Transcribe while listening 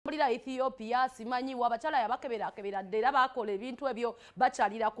yakyalira Ethiopia simanyiwa abakyala yabakebera ddera bakola ebintu ebyo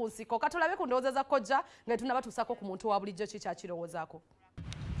bakyalira ku nsiko. Katulabe ku ndowooza za Kojja nga tunabatuusako ku muntu wa bulijjo ki kyakirowoozaako.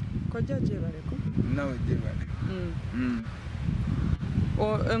 Kojja gyebaleko nawe gyebale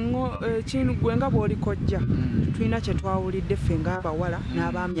kintu gwe nga bw'oli Kojja tulina kye twawulidde ffe ng'abawala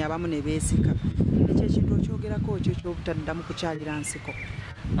n'abaami abamu ne beesika ekyo ekintu okyogerako ekyo ky'obutaddamu kukyalira nsiko.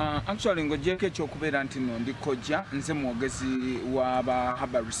 Actually ng'ogyeko ekyokubeera nti nno ndi Kojja nze mwogezi w'aba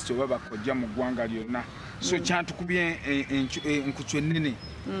herbalist oba bakojja mu ggwanga lyonna so kyantukubye enkucu ennene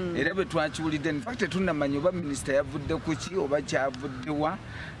era bwe twakiwulidde in fact tetunnamanya oba minisita yavudde ku ki oba kyavuddewa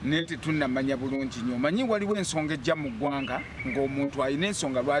naye tetunnamanya bulungi nnyo. Omanyi waliwo ensonga ejja mu ggwanga ng'omuntu alina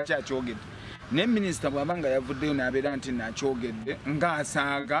ensonga lwaki akyogedde naye minisita bw'aba nga yavuddeyo n'abeera nti nakyogedde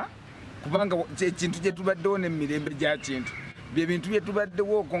ng'asaaga kubanga ekintu gye tubaddewo n'emirembe gya kintu bye bintu bye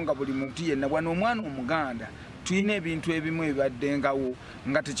tubaddewooko nga buli muntu yenna wano omwana omuganda tulina ebintu ebimu ebibaddengawo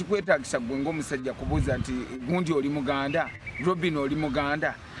nga tekikwetaagisa gwe ng'omusajja kubuuza nti gundi oli muganda Robin oli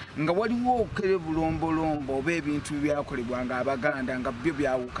muganda nga waliwo okere bulombolombo oba ebintu byakolebwanga abaganda nga byo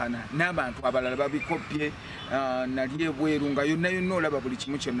byawukana n'abantu abalala babikopye nali ebweru nga yonna yonna olaba buli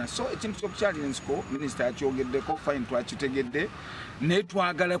kimu kyonna so ekintu ky'okukyalira ensiko minisita yakyogeddeko fine twakitegedde naye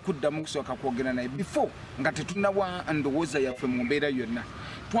twagala kuddamu kusooka kwogera naye before nga tetunnawa ndowooza yaffe mu mbeera yonna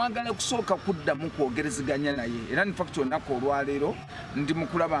twagala kusooka kuddamu kwogereziganya naye era in fact olunaku olwaleero ndi mu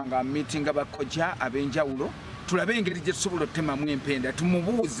kulaba nga meetinga bakojja ab'enjawulo tulabe engeri gye tusobola otemamu empenda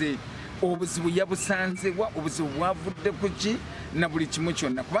tumubuuze obuzibu yabusanzewa obuzibu bwavudde ku ki na buli kimu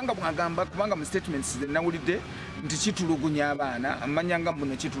kyonna kubanga bwagamba kubanga mu statements ze nawulidde nti kitulugunya abaana amanya nga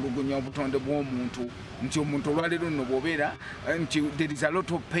muno kitulugunya obutonde bw'omuntu nti omuntu olwaleero nno bw'obeera nti there is a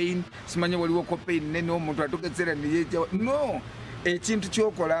lot of pain simanye waliwo ko pain nene omuntu atogezera neyeja no ekintu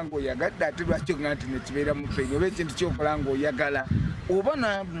kyokola ng'oyagadde ate lwakyo nga nti nekibeera mu pain oba ekintu kyokola ng'oyagala oba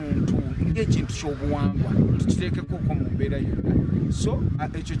n'omuntu ng'ekintu ky'obuwangwa tukiteekekoko mu mbeera yonna so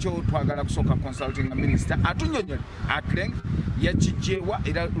ekyo kyo twagala kusooka consulting minister atunyonyole at length yakijjeewa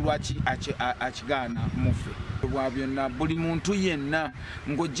era lwaki akigaana muffe bwa byonna buli muntu yenna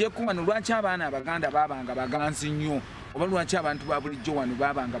ng'oggyeko wano lwaki abaana abaganda baabanga baganzi nnyo oba lwaki abantu ba bulijjo wano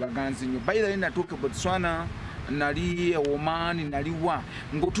baabanga baganzi nnyo by the way natuuka Botswana nali Oman naliwa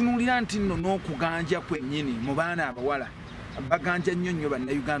ng'otunuulira nti nno n'okuganja kwennyini mu baana abawala baganja nnyo nnyo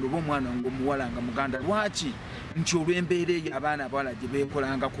bannayuganda oba omwana ng'omuwala nga muganda lwaki nti olw'embeera eyo abaana abawala gye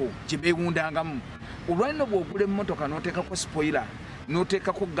beekolangako gye beewundangamu olwalino bw'ogula emmotoka n'oteekako spoiler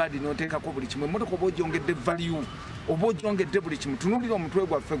n'oteekako gaadi n'oteekako buli kimu emmotoka oba ogyongedde value oba ogyongedde buli kimu tunuulira omutwe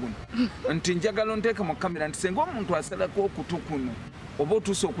gwaffe guno nti njagala nteeke mu kamera nti senga omuntu asalako okutu kuno oba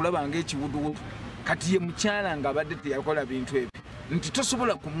otuuse okulaba ng'ekiwuduwudu kati ye mukyala ng'abadde teyakola bintu ebyo nti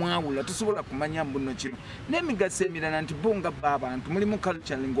tosobola kumwawula tosobola kumanya mbuno kino n'emigaso emirala nti bo nga abantu mulimu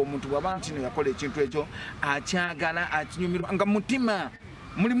culture ng'omuntu bw'aba nti no yakola ekintu ekyo akyagala akinyumirwa nga mutima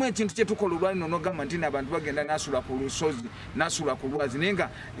mulimu ekintu kye tukola olwalino n'ogamba nti n'abantu bagenda n'asula ku lusozi n'asula ku lwazi naye nga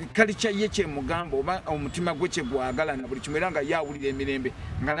kalica ye kyemugamba oba omutima gwe kye gwagala na buli kimu era nga yaawulira emirembe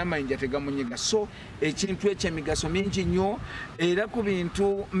nga n'amayinja tegamunyiga so ekintu eky'emigaso mingi nnyo era ku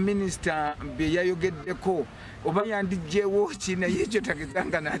bintu minisita bye yayogeddeko oba yandiggyewo ki naye ekyo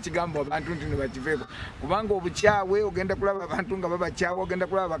tagezanga n'akigamba abantu nti ne bakiveeko kubanga obukyawe ogenda kulaba abantu nga babakyawe ogenda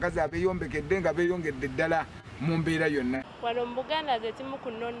kulaba abakazi abeeyombekedde nga beeyongedde ddala mu mbeera yonna wano mu Buganda ze timu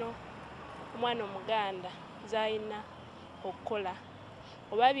ku nnono omwana omuganda z'alina okukola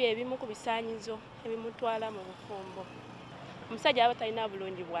oba byebimu ku bisaanyizo ebimutwala mu bufumbo omusajja aba talina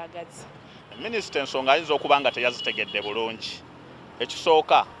bulungi bwagazi. Minisita ensonga ayinza okuba nga teyazitegedde bulungi.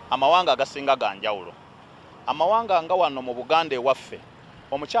 Ekisooka amawanga agasinga ga njawulo amawanga nga wano mu Buganda ewaffe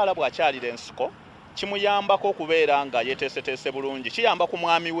omukyala bw'akyalira ensiko kimuyambako okubeera nga yeeteeseteese bulungi kiyamba ku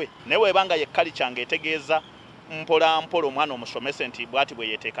mwami we naye weebanga ye kalica ng'etegeeza mpola mpola omwana omusomese nti bw'ati bwe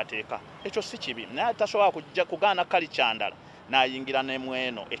yeeteekateeka ekyo si kibi naye tasobola kujja kugaana kalica ndala n'ayingira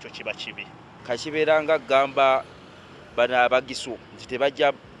n'emweno ekyo kiba kibi. Kakibeera nga gamba bano abagisu nti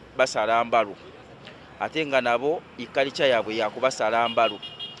tebajja basala mbalu ate nga nabo ikalica yaabwe yakubasala mbalu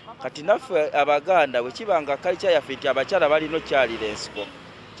kati naffe abaganda bwe kibanga kalica yaffe nti abakyala balina okyalira ensiko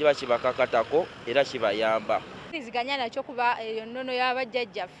kiba kibakakatako era kibayamba. Nziganya nakyo kuba eyo nnono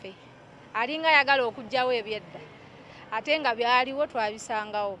y'abajjajjaffe alinga ayagala okugjawo ebyedda ate nga byaliwo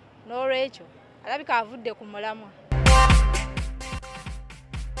twabisangawo n'olwekyo alabika avudde ku mulamwa.